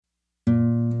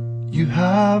You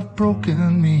have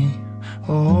broken me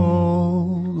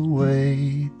all the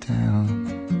way down,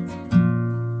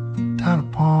 down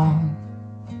upon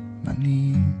my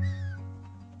knees.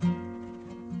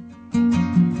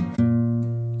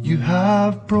 You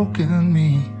have broken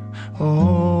me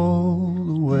all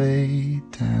the way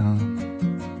down,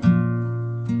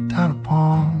 down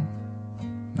upon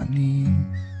my knees.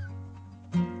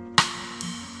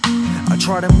 I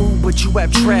try to move, but you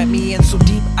have trapped me in so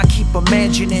deep I keep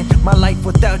imagining my life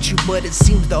without you, but it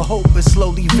seems the hope is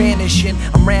slowly vanishing.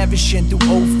 I'm ravishing through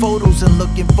old photos and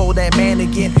looking for that man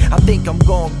again. I think I'm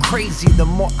going crazy the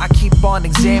more I keep on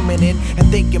examining and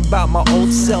thinking about my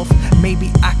old self. Maybe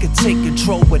I could take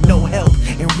control with no help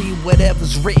and read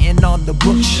whatever's written on the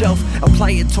bookshelf,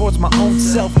 apply it towards my own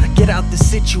self, get out the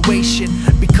situation,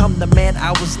 become the man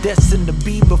I was destined to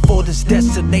be before this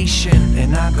destination.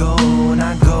 And I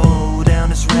go down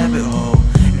this rabbit hole,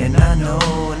 and I know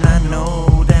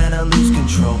that I lose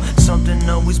control. Something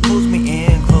always pulls me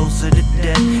in closer to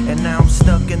death, and now I'm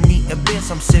stuck in the abyss.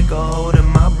 I'm sick of holding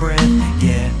my breath,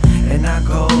 yeah. And I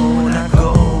go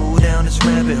down this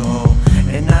rabbit hole,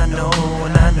 and I know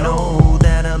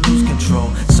that I lose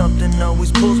control. Something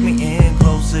always pulls me in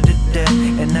closer to death,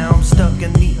 and now I'm stuck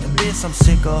in the abyss. I'm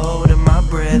sick of holding my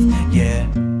breath, yeah.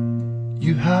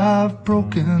 You have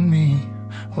broken me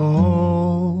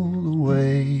all the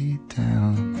way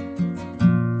down,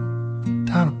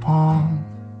 down upon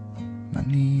my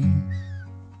knees.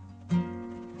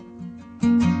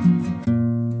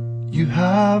 You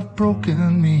have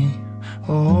broken me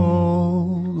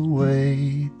all the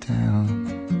way down,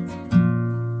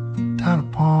 down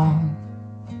upon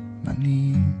my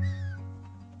knees.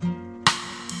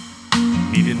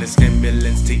 Needing a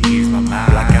stimulants to ease my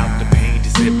mind, block out the pain to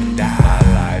zip and die. My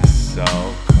life's so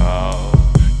cold,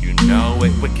 you know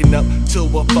it. Waking up to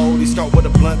a 40, start with a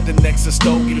blunt, the next a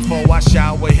stogie. Before I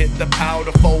shower, hit the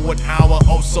powder for an hour.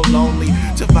 Oh, so lonely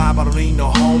to vibe, I don't need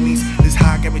no homies. This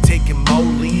high got me taking more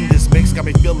lean, this mix got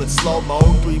me feeling slow-mo.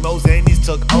 3 Mozanies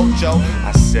took Ocho.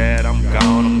 I said I'm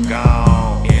gone.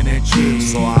 Energy,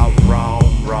 so I roam.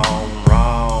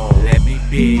 Let me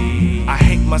be. I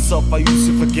hate myself, I used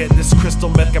to forget this crystal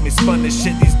meth got me spun this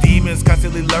shit. These demons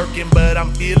constantly lurking, but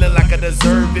I'm feeling like I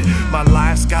deserve it. My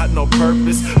life's got no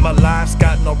purpose,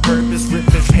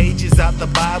 ripping pages out the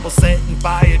Bible, setting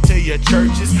fire to your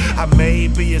churches. I may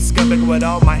be a scumbag with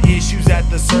all my issues at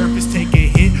the surface. Take a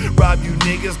hit, rob you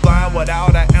niggas blind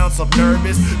without an ounce of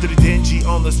nervous. To the dingy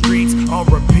on the streets, on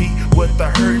repeat with the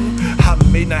hurting. I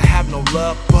may not have no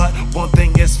love, but one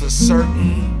thing is for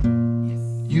certain.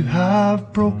 You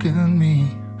have broken me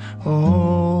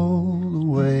all the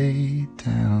way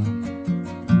down,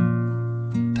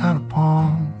 down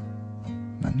upon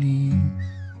my knees.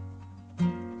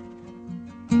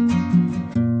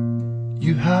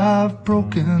 You have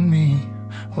broken me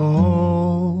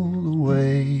all the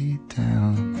way